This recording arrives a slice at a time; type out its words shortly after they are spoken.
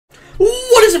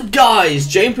What is up, guys?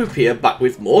 Jane Poop here, back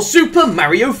with more Super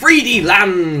Mario 3D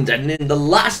Land, and in the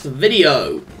last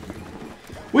video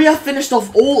we have finished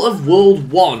off all of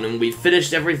World 1, and we've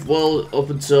finished every world up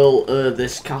until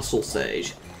this castle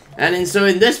stage. And so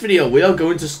in this video we are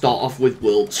going to start off with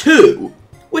World 2,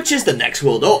 which is the next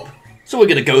world up. So we're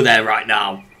going to go there right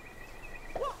now.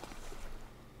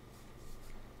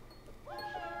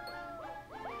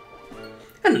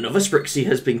 And another Sprixie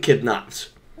has been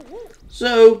kidnapped.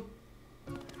 So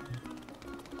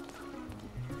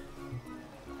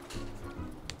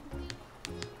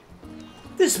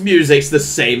this music's the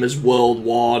same as World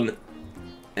 1.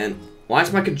 And why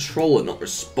is my controller not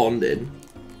responding?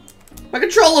 My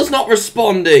controller's not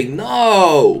responding!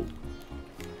 No!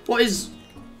 What is...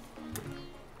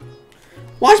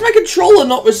 Why is my controller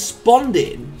not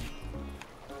responding?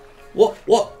 What?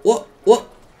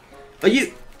 Are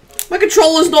you... My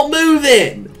controller's not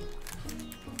moving!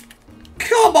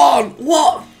 Come on!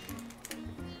 What?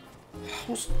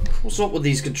 What's up with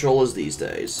these controllers these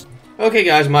days? Okay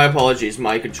guys, my apologies,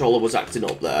 my controller was acting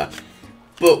up there.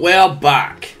 But we are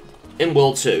back in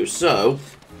World 2, so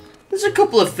there's a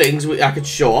couple of things I could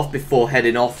show off before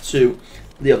heading off to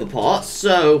the other parts.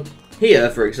 So,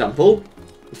 here, for example,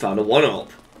 we found a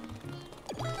 1-up.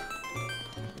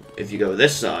 If you go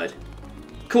this side,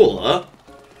 cooler,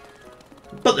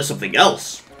 but there's something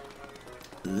else.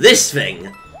 This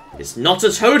thing is not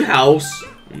a Toad house,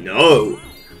 no.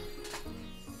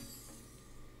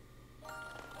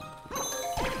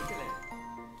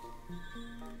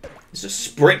 It's a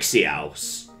Sprixie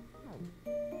house.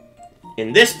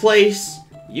 In this place,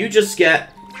 you just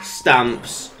get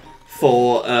stamps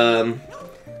for the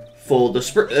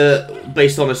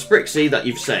based on a Sprixie that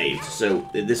you've saved. So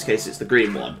in this case, it's the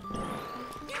green one.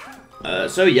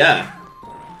 So yeah.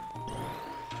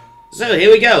 So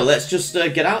here we go. Let's just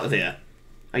get out of here.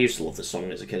 I used to love this song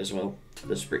as a kid as well.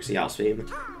 The Sprixie house theme.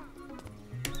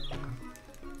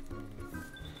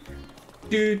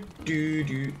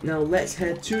 Now let's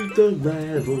head to the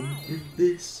level.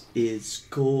 This is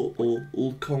called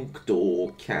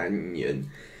Conkdor Canyon.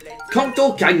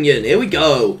 Conkdor Canyon, here we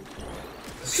go.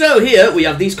 So here we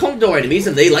have these Conkdor enemies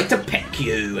and they like to peck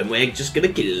you and we're just gonna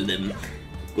kill them.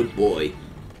 Good boy.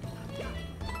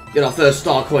 Get our first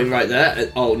star coin right there.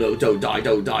 And, oh no, don't die,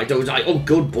 don't die, don't die. Oh,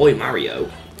 good boy, Mario.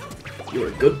 You're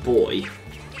a good boy.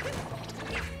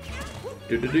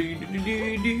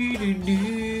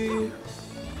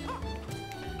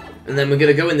 And then we're going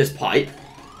to go in this pipe.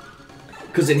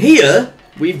 Because in here,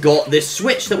 we've got this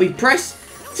switch that we press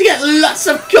to get lots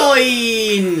of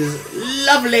coins.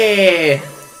 Lovely.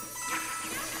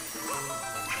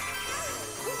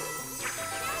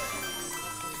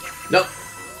 Nope.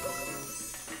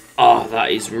 Oh,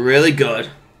 that is really good.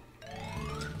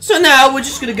 So now we're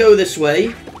just going to go this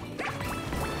way.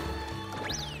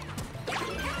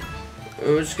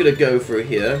 We're just going to go through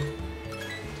here.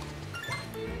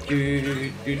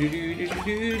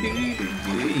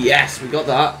 Yes, we got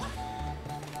that.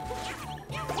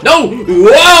 No!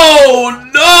 Whoa!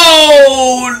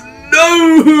 No!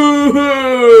 No!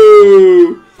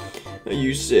 Are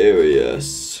you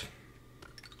serious?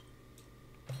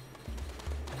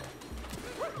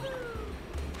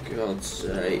 God's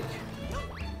sake.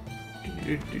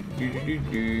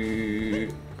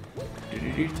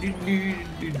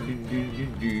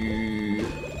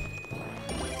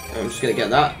 I'm just gonna get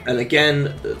that, and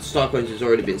again, star coins has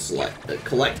already been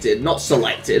collected, not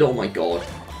selected. Oh my god!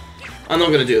 I'm not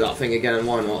gonna do that thing again.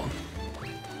 Why not?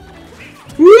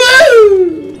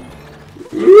 Woo!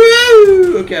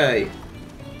 Woo! Okay,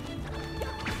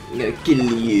 I'm gonna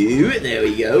kill you. There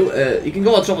we go. You can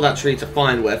go on top of that tree to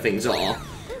find where things are.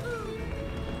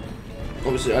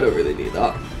 Obviously, I don't really need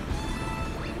that.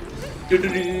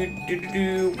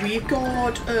 We've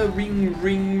got a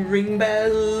ring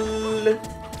bell.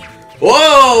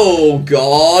 Oh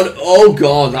god! Oh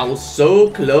god, that was so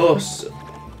close.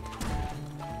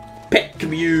 Peck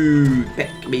me,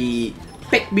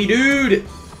 dude.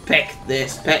 Peck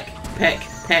this, peck.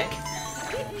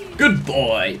 Good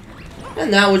boy.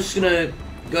 And now we're just gonna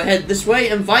go ahead this way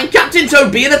and find Captain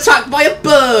Toad being attacked by a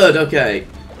bird. Okay,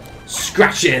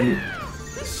 scratch him.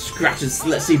 Scratch and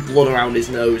let's see blood around his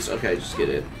nose. Okay, just get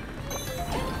it.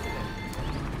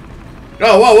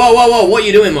 Oh, whoa! What are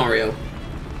you doing, Mario?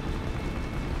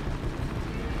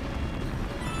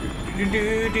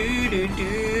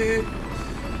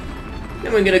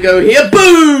 Then we're gonna go here.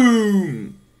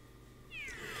 Boom!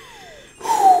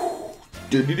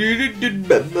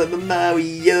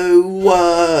 Mario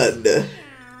won.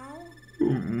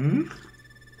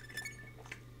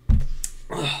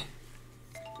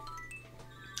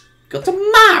 Got a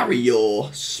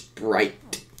Mario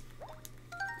sprite.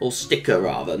 Or sticker,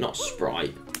 rather, not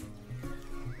sprite.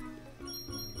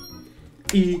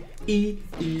 We are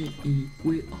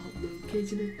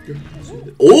located in the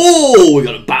desert. Oh, we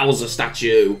got a Bowser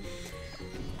statue.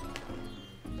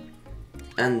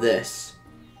 And this.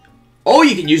 Oh,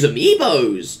 you can use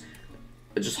amiibos.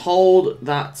 Just hold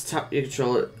that, tap your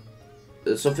controller.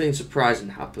 Something surprising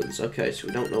happens. Okay, so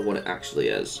we don't know what it actually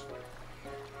is.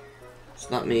 So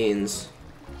that means...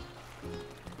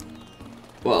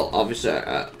 Well, obviously,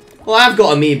 well, I've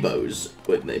got amiibos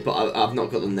with me, but I've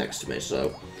not got them next to me,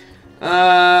 so...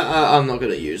 I'm not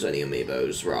going to use any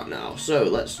amiibos right now. So,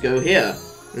 let's go here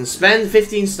and spend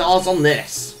 15 stars on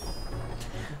this.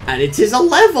 And it is a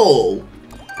level!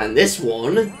 And this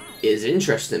one is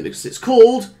interesting because it's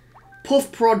called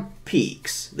Puff Prod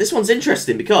Peaks. This one's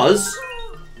interesting because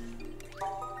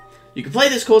you can play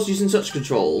this course using touch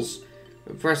controls.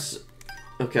 Press...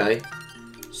 Okay.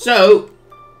 So,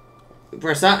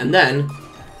 press that and then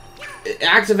it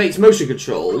activates motion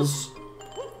controls.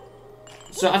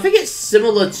 So I think it's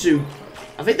similar to...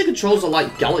 I think the controls are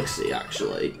like Galaxy,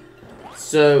 actually.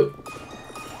 So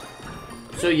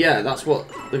yeah, that's what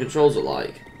the controls are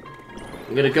like.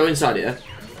 I'm going to go inside here.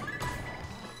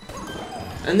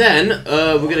 And then,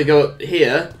 we're going to go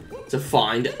here to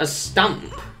find a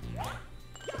stamp.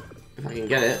 If I can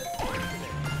get it.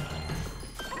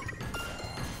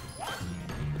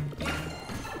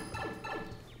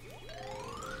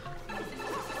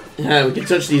 Yeah, we can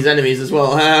touch these enemies as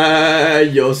well. Ah,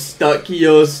 you're stuck,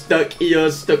 you're stuck, you're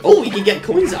stuck. Oh, we can get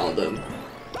coins out of them.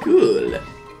 Cool.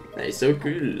 That is so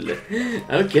cool.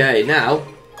 Okay, now.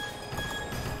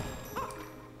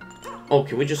 Oh,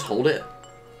 can we just hold it?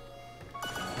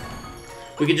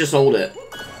 We can just hold it.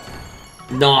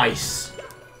 Nice.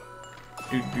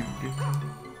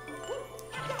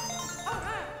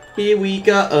 Here we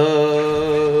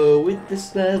go with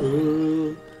this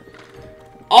level.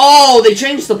 Oh, they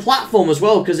changed the platform as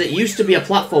well, because it used to be a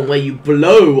platform where you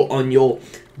blow on your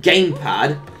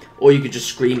gamepad, or you could just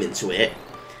scream into it,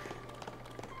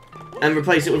 and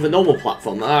replace it with a normal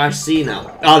platform. Oh, I see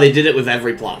now. Oh, they did it with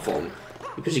every platform,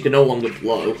 because you can no longer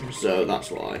blow, so that's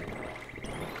why.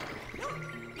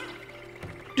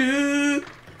 Can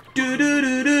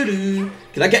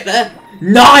I get there?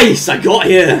 Nice! I got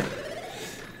here!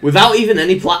 Without even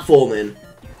any platforming.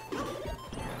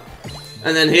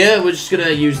 And then here, we're just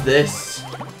gonna use this.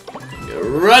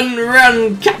 Run,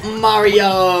 run, Cap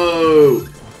Mario!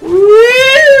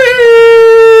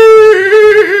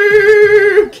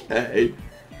 Okay.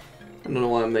 I don't know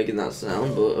why I'm making that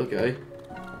sound, but okay.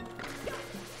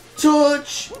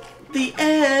 Touch the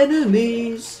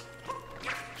enemies.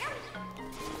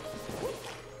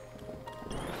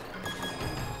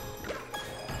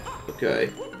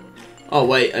 Okay. Oh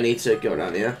wait, I need to go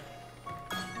down here.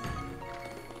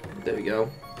 There we go.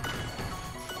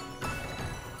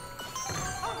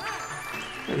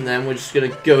 And then we're just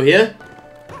gonna go here.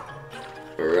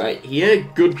 Right here.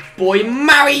 Good boy,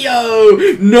 Mario!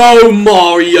 No,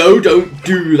 Mario! Don't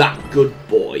do that, good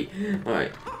boy.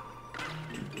 Alright.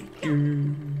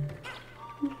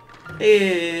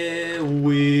 Here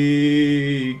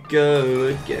we go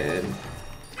again.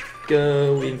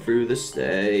 Going through the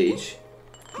stage.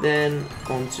 Then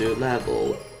onto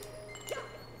level.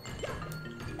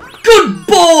 Good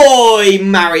boy,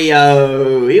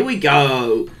 Mario! Here we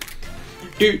go.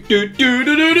 I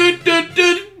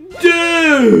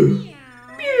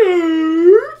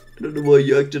don't know why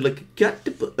you acted like a cat,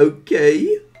 but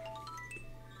okay.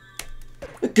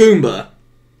 A Goomba.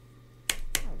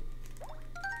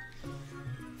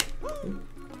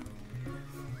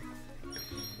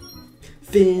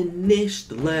 Finished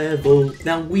the level.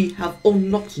 Now we have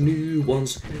unlocked new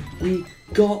ones. We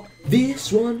got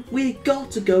this one. We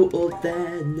got to go up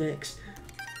there next.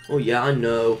 Oh yeah, I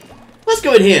know. Let's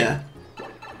go in here.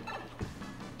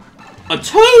 A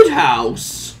Toad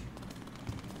house.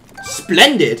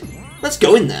 Splendid. Let's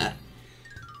go in there.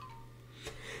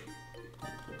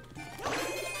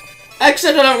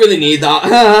 Except I don't really need that.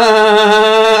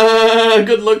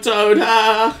 Good luck, Toad.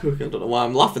 I don't know why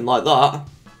I'm laughing like that.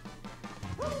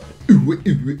 I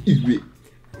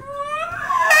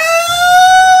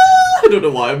don't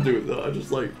know why I'm doing that. I'm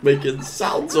just like making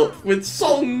sounds up with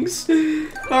songs.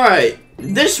 Alright,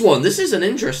 this is an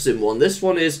interesting one. This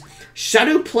one is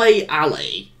Shadow Play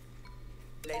Alley.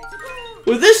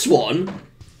 With this one,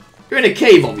 you're in a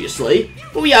cave obviously,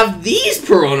 but we have these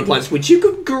piranha plants which you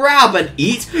can grab and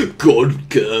eat. Good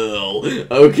girl.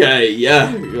 Okay,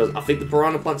 yeah, because I think the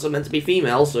piranha plants are meant to be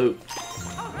female, so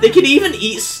they can even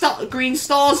eat green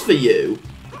stars for you.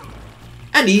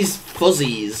 And these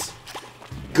fuzzies.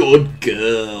 good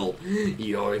girl.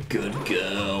 You're a good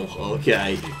girl.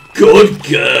 Okay. Good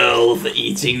girl for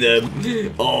eating them.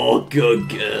 Oh, good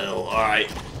girl.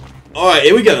 Alright. Alright,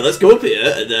 here we go. Let's go up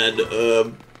here and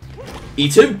then,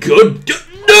 eat him. Good.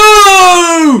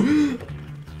 No!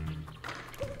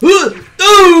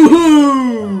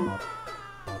 No!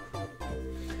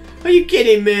 Are you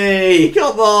kidding me?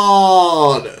 Come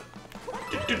on!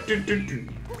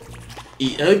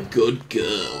 Eat a good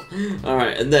girl.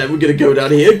 Alright, and then we're gonna go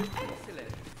down here.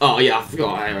 Oh yeah, I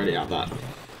forgot I already have that.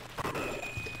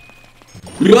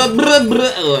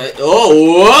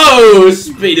 Oh, whoa!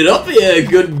 Speed it up here.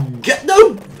 Good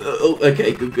no! Oh,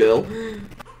 okay, good girl.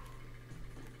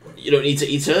 You don't need to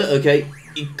eat her, okay?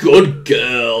 Good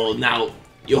girl. Now,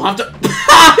 you'll have to...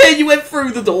 You went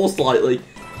through the door slightly.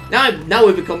 Now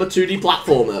we've become a 2D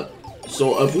platformer.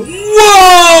 Sort of.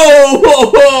 Whoa!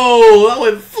 Whoa! That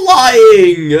went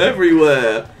flying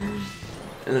everywhere.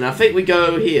 And then I think we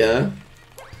go here.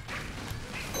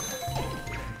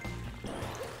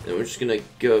 And we're just gonna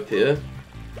go up here.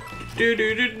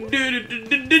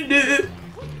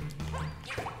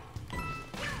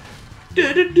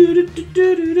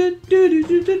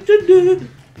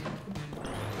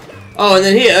 Oh, and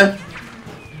then here,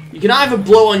 you can either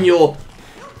blow on your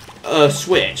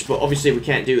switch, but obviously we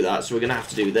can't do that, so we're gonna have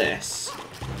to do this.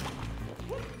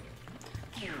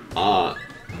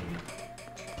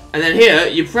 And then here,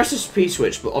 you press this P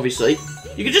switch, but obviously,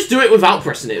 you can just do it without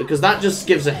pressing it, because that just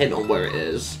gives a hint on where it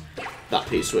is. That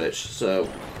P switch, so...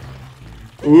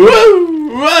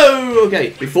 Whoa! Whoa!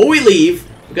 Okay, before we leave,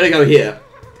 we're gonna go here.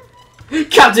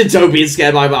 Captain Toad being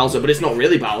scared by Bowser, but it's not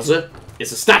really Bowser.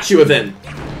 It's a statue of him.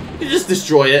 You just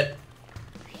destroy it.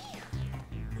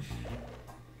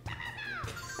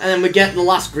 And then we get the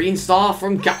last green star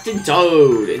from Captain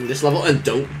Toad in this level. And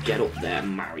don't get up there,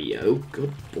 Mario.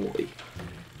 Good boy.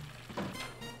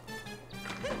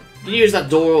 You can use that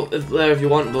door there if you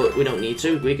want, but we don't need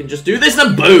to. We can just do this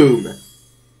and boom!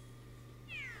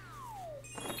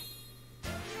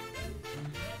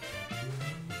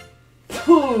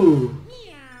 Whew.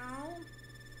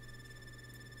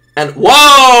 And whoa,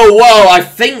 whoa, I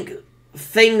think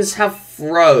things have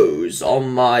froze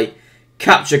on my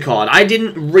capture card. I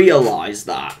didn't realise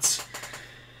that.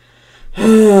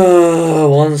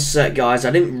 One sec, guys.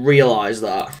 I didn't realise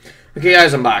that. Okay,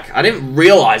 guys, I'm back. I didn't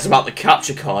realise about the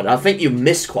capture card. I think you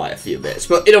missed quite a few bits,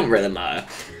 but it don't really matter.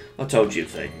 I told you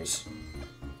things.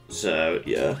 So,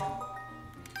 yeah.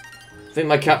 I think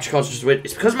my capture card's just weird.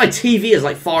 It's because my TV is,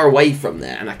 like, far away from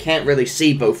there, and I can't really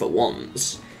see both at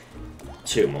once.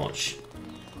 Too much.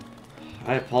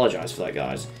 I apologise for that,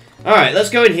 guys. Alright, let's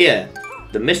go in here.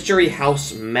 The Mystery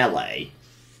House Melee.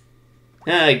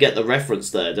 Yeah, you get the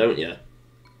reference there, don't you?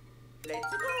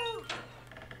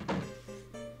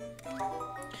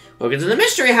 Welcome to the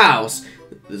Mystery House!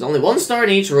 There's only one star in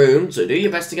each room, so do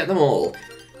your best to get them all.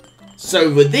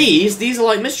 So with these are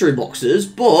like mystery boxes,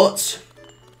 but...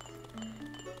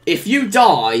 if you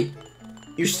die,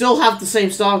 you still have the same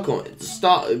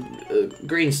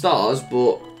green stars,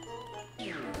 but...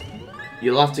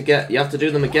 you have to do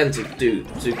them again to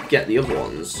get the other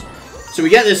ones. So we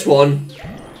get this one,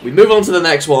 we move on to the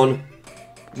next one,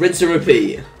 rinse and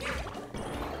repeat.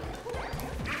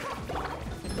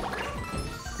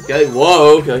 Okay,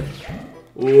 whoa, okay.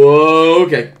 Whoa,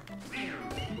 okay.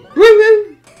 Woo,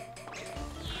 woo.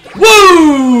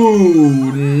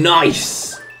 Whoa!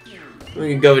 Nice! We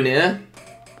can go in here.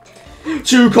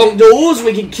 2 conch doors,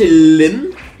 we can kill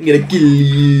him. I'm gonna kill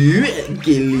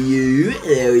you.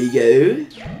 There we go.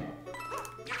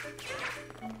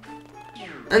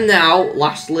 And now,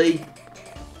 lastly,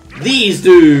 these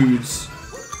dudes.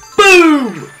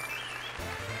 Boom!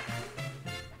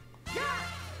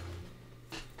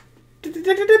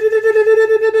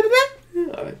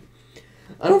 Alright.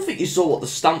 I don't think you saw what the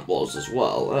stamp was as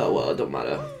well. Oh, well, it don't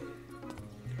matter.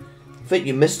 I think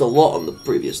you missed a lot on the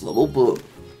previous level, but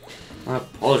I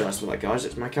apologise for that, guys.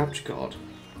 It's my capture card.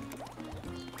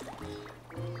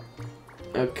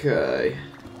 Okay.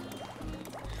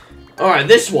 Alright,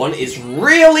 this one is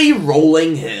really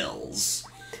rolling hills.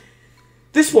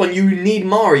 This one, you need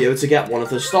Mario to get one of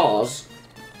the stars.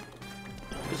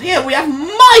 Yeah, we have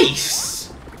mice!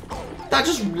 That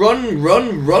just run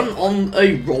on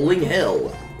a rolling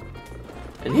hill.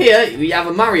 And here, we have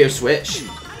a Mario switch.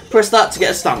 Press that to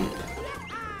get a stamp.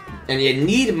 And you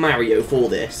need Mario for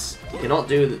this. You cannot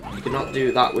do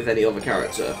that with any other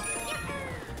character.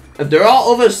 And there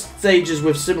are other stages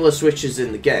with similar switches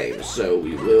in the game, so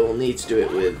we will need to do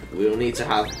it with... we will need to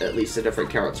have at least a different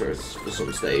character for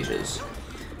some stages.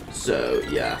 So,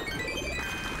 yeah.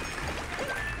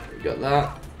 We got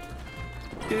that.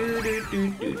 We're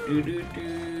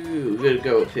gonna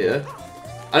go up here.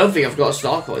 I don't think I've got a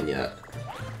star coin yet.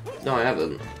 No, I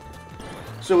haven't.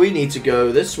 So we need to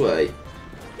go this way.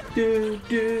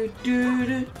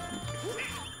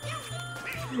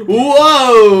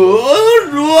 Whoa!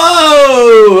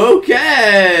 Whoa!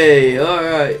 Okay!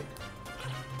 Alright.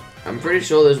 I'm pretty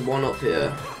sure there's one up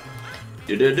here.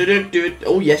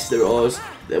 Oh yes, there was.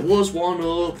 There was one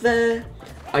up there.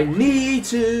 I need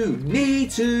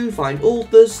to find all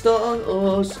the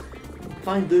stars.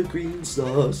 Find the green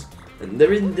stars. And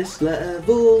they're in this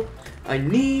level. I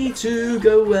need to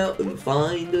go out and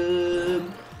find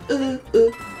them. Got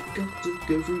to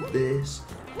go through this.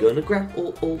 Gonna grab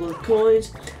all the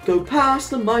coins. Go past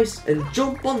the mice and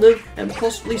jump on them and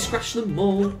possibly scratch them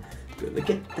all. Gonna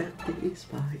get down this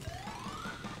pipe.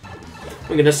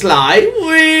 We're gonna slide.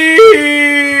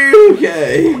 Whee!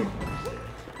 Okay.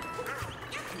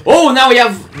 Oh, now we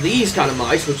have these kind of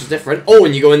mice, which is different. Oh,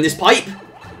 and you go in this pipe.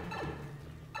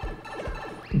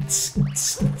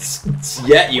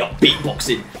 Yeah, you got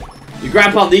beatboxing. You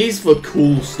grab on these for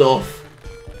cool stuff.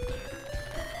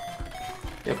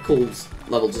 You have cool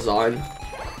level design.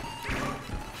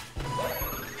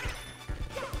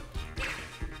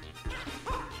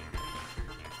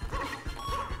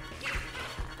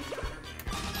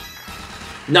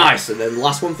 Nice, and then the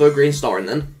last one for a green star, and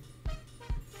then.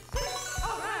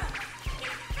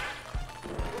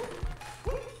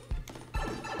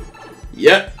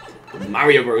 Yep,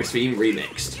 Mario Bros. Theme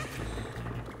remixed.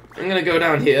 I'm gonna go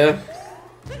down here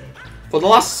for the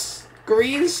last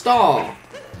green star.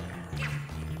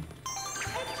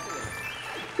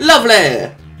 Lovely!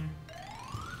 And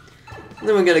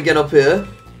then we're gonna get up here.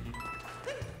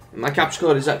 My capture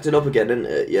card is acting up again, isn't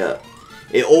it? Yeah.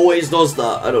 It always does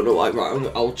that. I don't know why.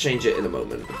 Right, I'll change it in a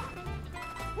moment.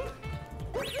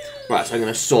 Right, so I'm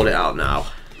gonna sort it out now.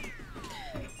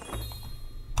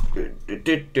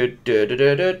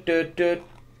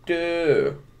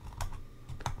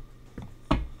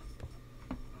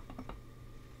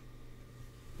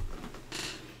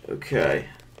 Okay.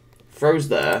 Froze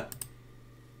there.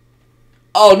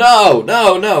 Oh no,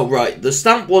 no, no, right. The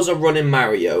stamp was a running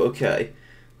Mario. Okay.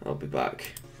 I'll be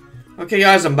back. Okay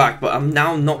guys, I'm back, but I'm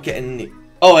now not getting any...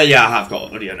 Oh yeah, I have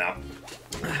got audio now.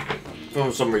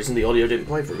 For some reason the audio didn't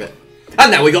play for a bit.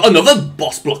 And now we got another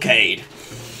boss blockade.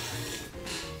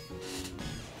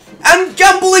 And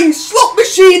gambling slot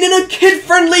machine in a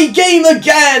kid-friendly game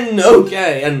again!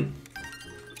 Okay, and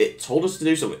it told us to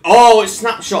do something. Oh, it's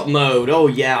snapshot mode. Oh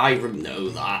yeah, I know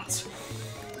that.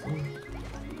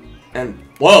 And,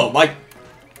 whoa, my...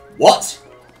 What?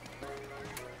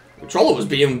 The controller was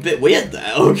being a bit weird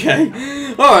there, okay.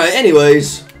 Alright,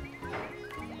 anyways.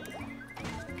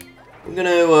 I'm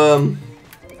gonna,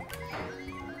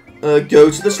 go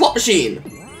to the slot machine.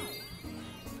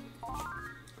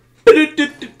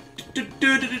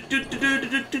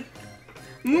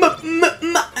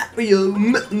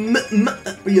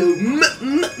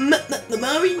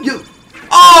 Mario.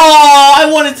 Oh, I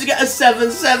wanted to get a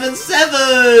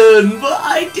 777, but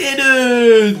I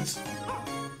didn't.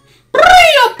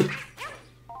 Hurry up!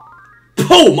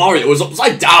 Oh, Mario was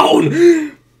upside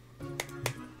down.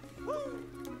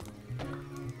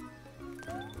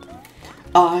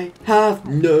 I have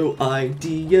no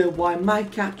idea why my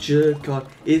capture card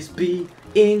is being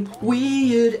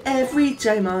weird every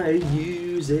time I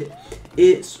use it.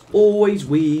 It's always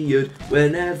weird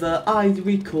whenever I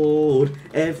record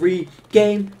every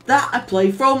game that I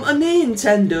play from a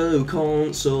Nintendo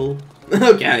console.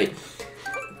 Okay.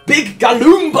 Big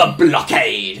Galoomba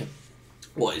blockade!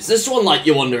 What is this one like,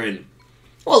 you're wondering?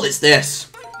 Well, it's this.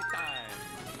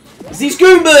 It's these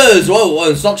Goombas! Whoa,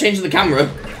 whoa, stop changing the camera.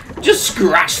 Just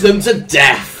scratch them to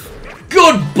death.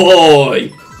 Good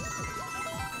boy!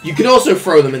 You can also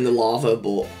throw them in the lava,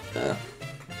 but...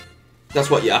 that's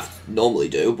what you have to normally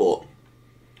do, but...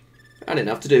 I didn't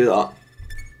have to do that.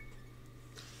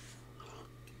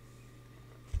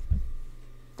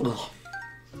 Ugh.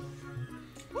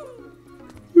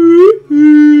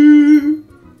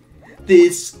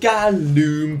 This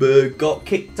Galoomba got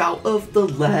kicked out of the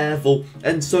level,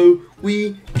 and so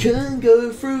we can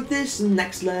go through this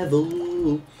next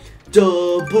level.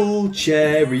 Double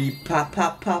cherry pass.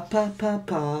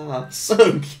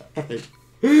 Okay.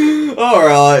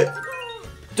 Alright.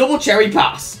 Double cherry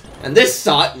pass. And this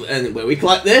side, and where we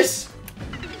collect this?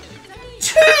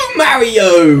 2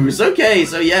 Marios! Okay,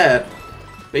 so yeah.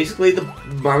 Basically the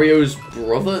Mario's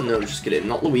brother? No, just kidding.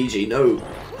 Not Luigi, no.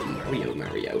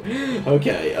 Mario.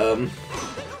 Okay, Whoa,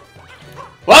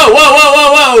 whoa, whoa,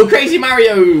 whoa, whoa! Crazy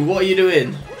Mario! What are you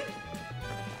doing?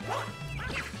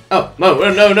 Oh,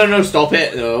 no, no, no, no, stop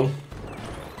it, no.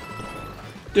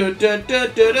 Oh,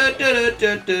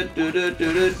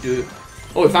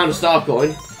 we found a star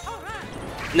coin.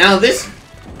 Now this,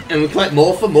 and we collect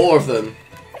more for more of them.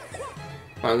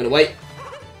 Right, I'm gonna wait.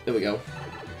 There we go.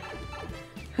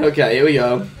 Okay, here we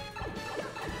go.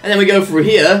 And then we go through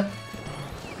here.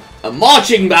 A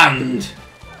marching band.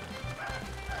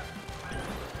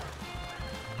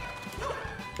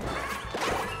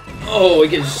 Oh, we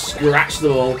can just scratch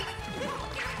them all.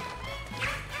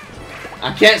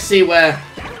 I can't see where.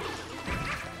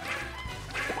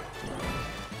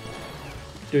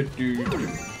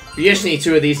 We just need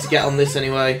 2 of these to get on this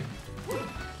anyway.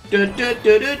 Oh,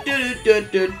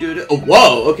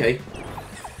 whoa, okay.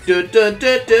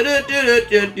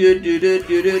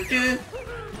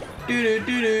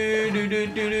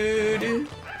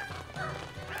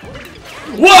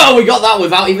 Whoa, we got that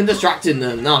without even distracting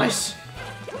them. Nice.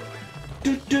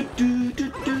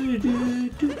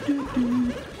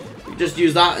 Just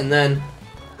use that and then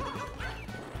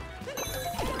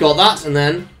got that and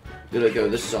then gonna go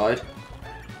this side.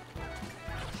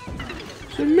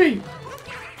 So me.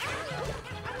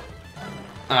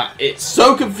 It's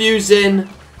so confusing.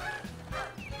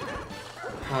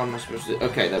 How am I supposed to?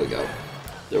 Okay, there we go.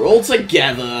 They're all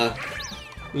together.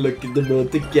 Look at them all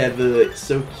together. It's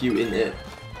so cute, isn't it?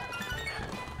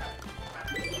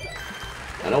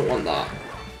 I don't want that.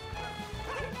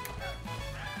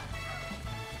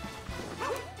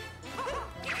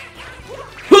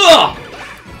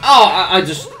 Oh, I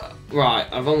just... Right,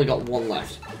 I've only got 1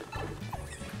 left.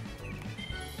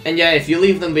 And yeah, if you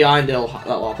leave them behind, that'll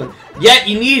happen. Yeah,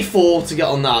 you need 4 to get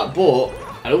on that, but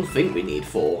I don't think we need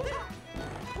 4.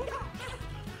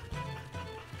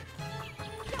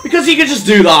 Because you can just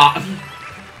do that.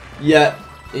 Yeah,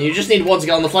 and you just need 1 to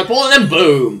get on the flagpole, and then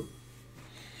boom!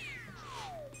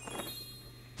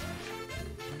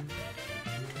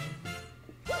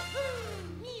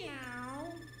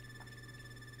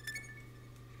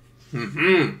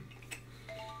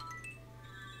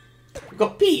 We've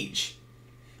got Peach.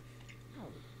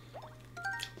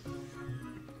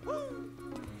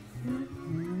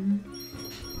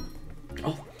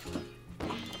 Oh.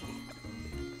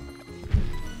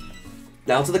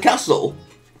 Down to the castle.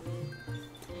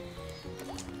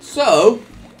 So,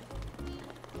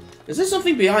 is there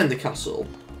something behind the castle?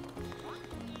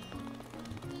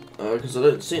 Because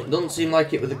it doesn't seem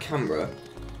like it with the camera.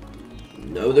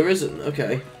 No, there isn't.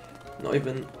 Okay. Not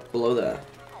even below there.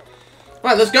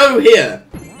 Right, let's go here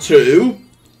to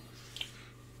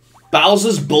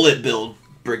Bowser's Bullet Build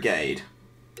Brigade.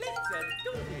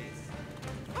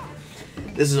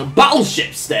 This is a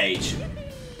battleship stage.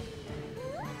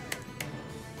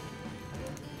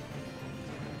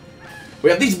 We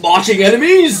have these marching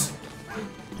enemies.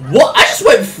 What? I just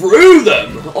went through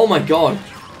them. Oh my god.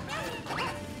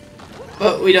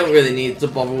 But we don't really need to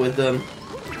bother with them.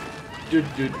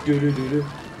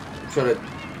 Try to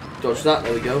dodge that.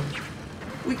 There we go.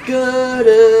 We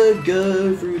gotta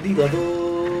go through the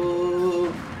level.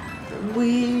 And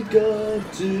we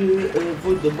got to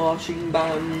avoid the marching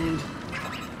band.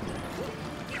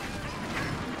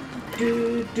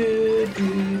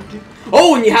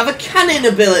 Oh, and you have a cannon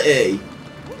ability.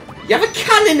 You have a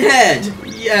cannon head.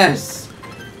 Yes.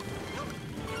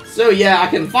 So yeah, I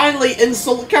can finally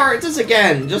insult characters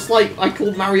again, just like I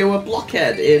called Mario a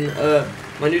blockhead in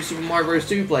my new Super Mario Bros.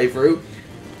 2 playthrough.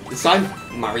 This time,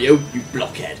 Mario, you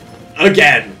blockhead.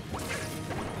 Again!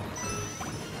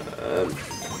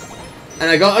 And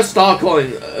I got a star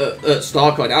coin,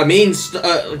 I mean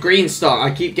green star. I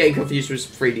keep getting confused with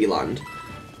 3D Land.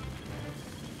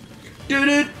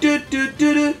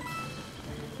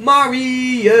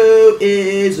 Mario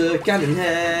is a cannon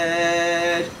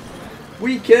head.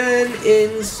 We can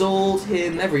insult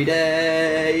him every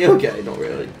day. Okay, not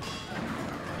really.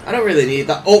 I don't really need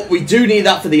that. Oh, we do need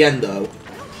that for the end, though.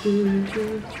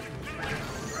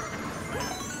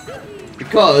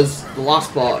 Because the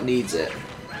last part needs it.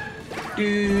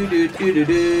 We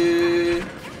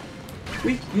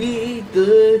need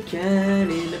the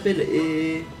cannon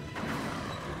ability.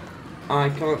 I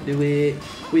can't do it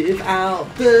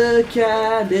without the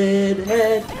cannon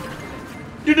head.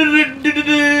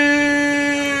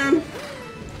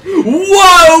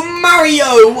 Whoa,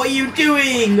 Mario! What are you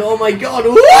doing? Oh my god!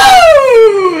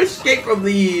 Woo! Escape from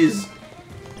these!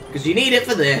 Because you need it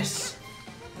for this.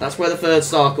 That's where the 3rd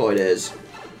star coin is.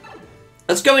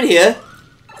 Let's go in here.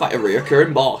 Fight a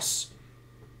reoccurring boss.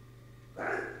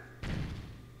 And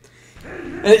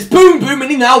it's boom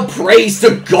booming now. Praise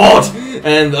to God!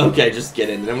 And okay, just get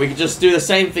in. And we can just do the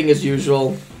same thing as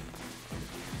usual.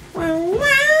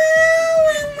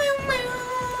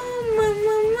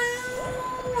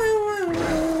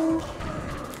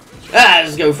 Ah,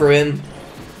 just go for him.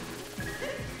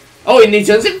 Oh, and he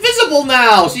turns invisible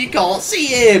now, so you can't see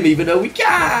him, even though we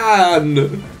can.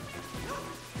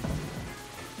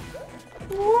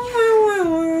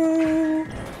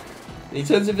 And he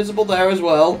turns invisible there as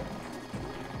well.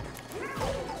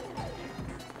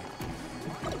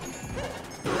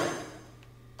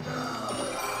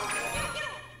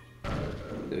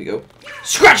 There we go.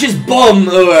 Scratch his bum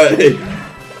away!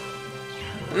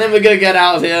 And then we're gonna get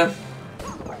out of here.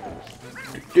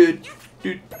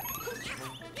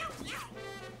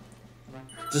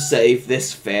 To save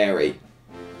this fairy.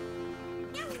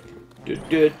 Got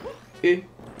to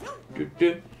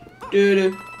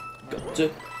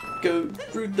go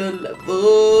through the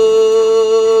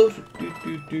level.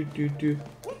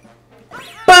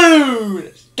 Boom!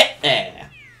 Let's get there.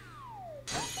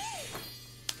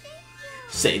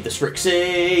 Save the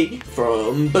Strixie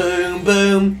from Boom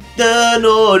Boom, the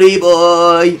naughty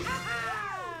boy.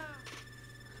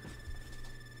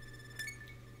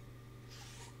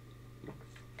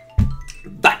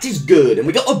 That is good, and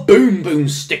we got a Boom Boom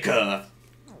sticker.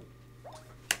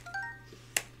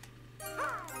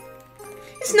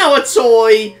 It's now a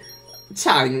toy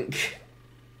tank.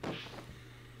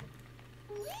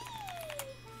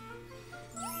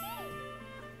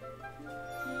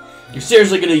 You're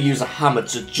seriously gonna use a hammer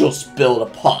to just build a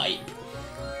pipe?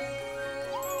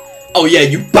 Oh yeah,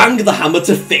 you bang the hammer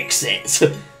to fix it.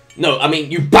 No, I mean,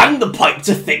 you bang the pipe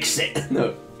to fix it.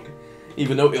 No.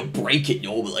 Even though it'll break it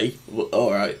normally. Well,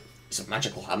 alright. It's a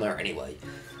magical hammer anyway.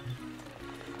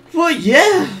 But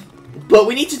yeah. But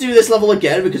we need to do this level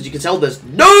again because you can tell there's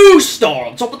no star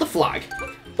on top of the flag. But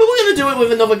we're going to do it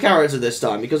with another character this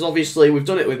time because obviously we've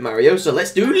done it with Mario, so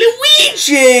let's do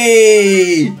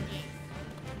Luigi!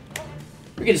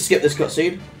 We're going to skip this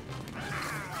cutscene.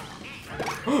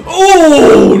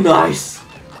 Oh, nice!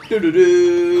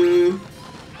 Doo-doo-doo.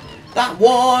 That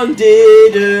one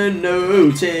didn't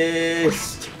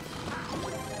notice.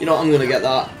 You know what, I'm going to get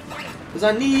that. Because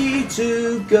I need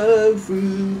to go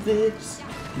through this.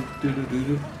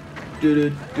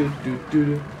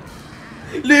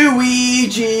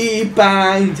 Luigi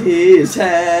banged his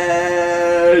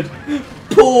head.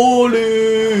 Poor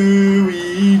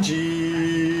Luigi.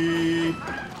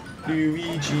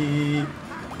 Luigi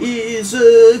is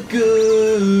a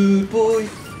good boy.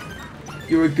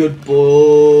 You're a good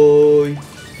boy.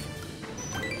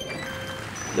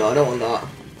 No, I don't want that.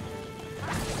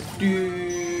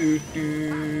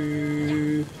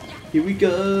 Here we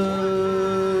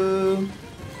go.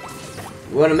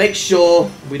 We want to make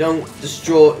sure we don't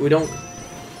destroy, we don't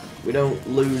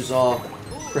lose our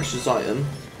precious item.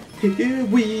 Here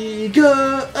we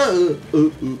go.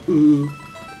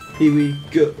 Here we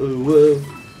go.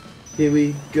 Here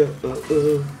we go.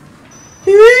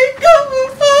 Here we go.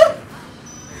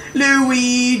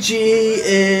 Luigi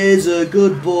is a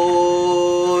good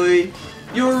boy.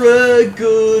 You're a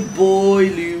good boy,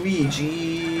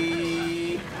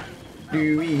 Luigi.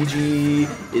 Luigi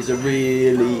is a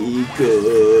really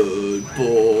good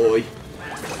boy.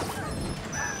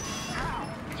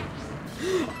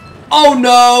 Oh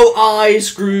no, I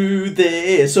screwed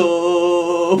this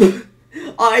up.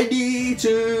 I need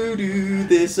to do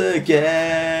this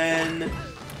again.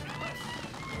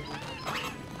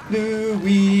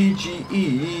 Luigi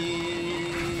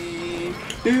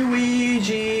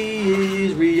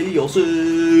is really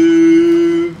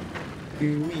awesome.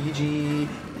 Luigi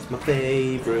is my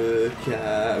favourite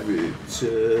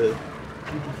character.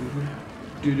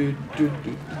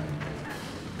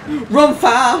 Run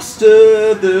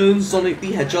faster than Sonic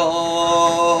the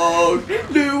Hedgehog.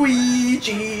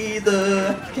 Luigi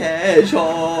the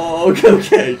Hedgehog.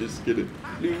 Okay, just kidding.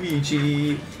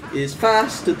 Luigi is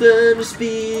faster than a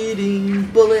speeding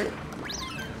bullet.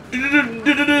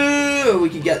 We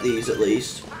can get these at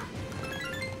least.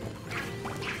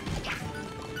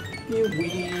 Here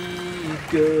we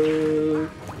go.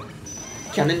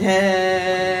 Cannon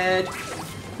head.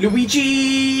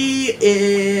 Luigi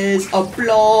is a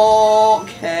blockhead.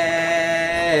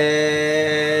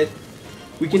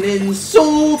 We can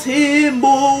insult him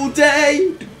all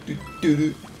day.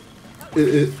 Luigi.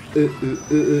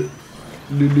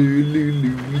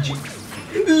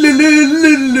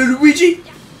 Luigi.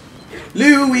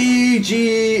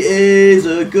 Luigi is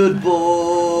a good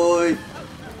boy.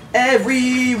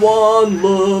 Everyone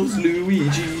loves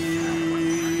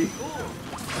Luigi.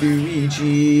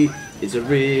 Luigi is a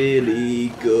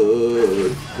really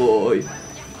good boy.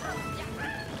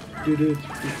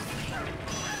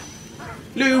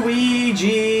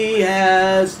 Luigi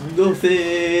has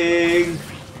nothing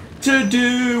to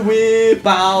do with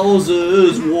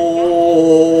Bowser's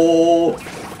war.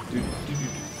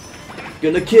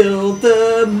 Gonna kill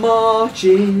the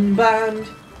marching band.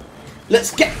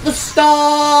 Let's get the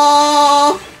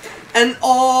star and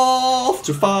off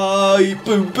to fight.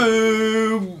 Boom,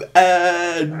 boom,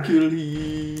 and kill him.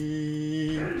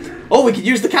 Oh, we can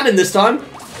use the cannon this time.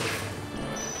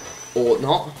 Or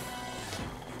not.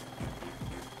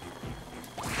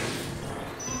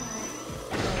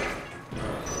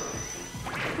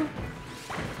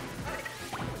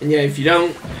 And yeah, if you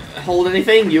don't hold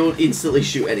anything, you'll instantly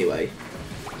shoot anyway.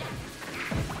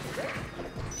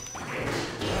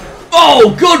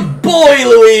 Oh, good boy,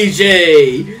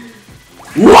 Luigi!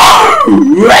 Whoa!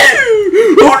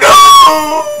 Oh no!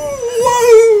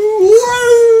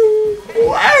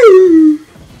 Whoa!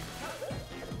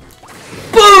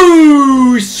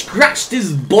 Boo! Scratched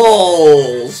his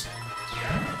balls.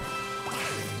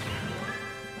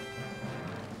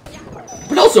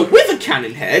 But also, with a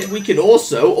cannon head, we can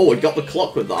also... Oh, we got the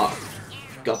clock with that.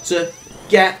 Got to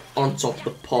get on top of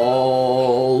the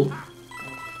pole.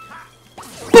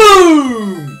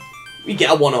 Boom! We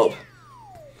get a 1-up.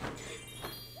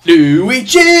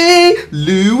 Luigi!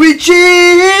 Luigi!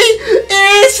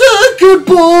 It's a good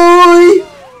boy!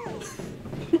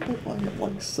 I don't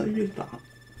like saying that.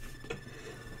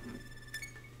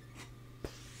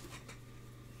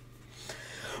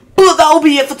 But that'll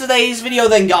be it for today's video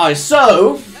then, guys.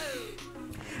 So,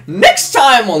 next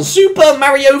time on Super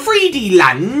Mario 3D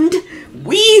Land,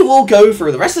 we will go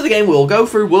through the rest of the game. We'll go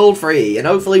through World 3, and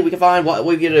hopefully we can find what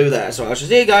we can do there. So I shall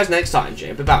see you guys next time.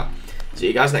 Jump about. See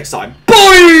you guys next time.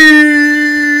 Bye!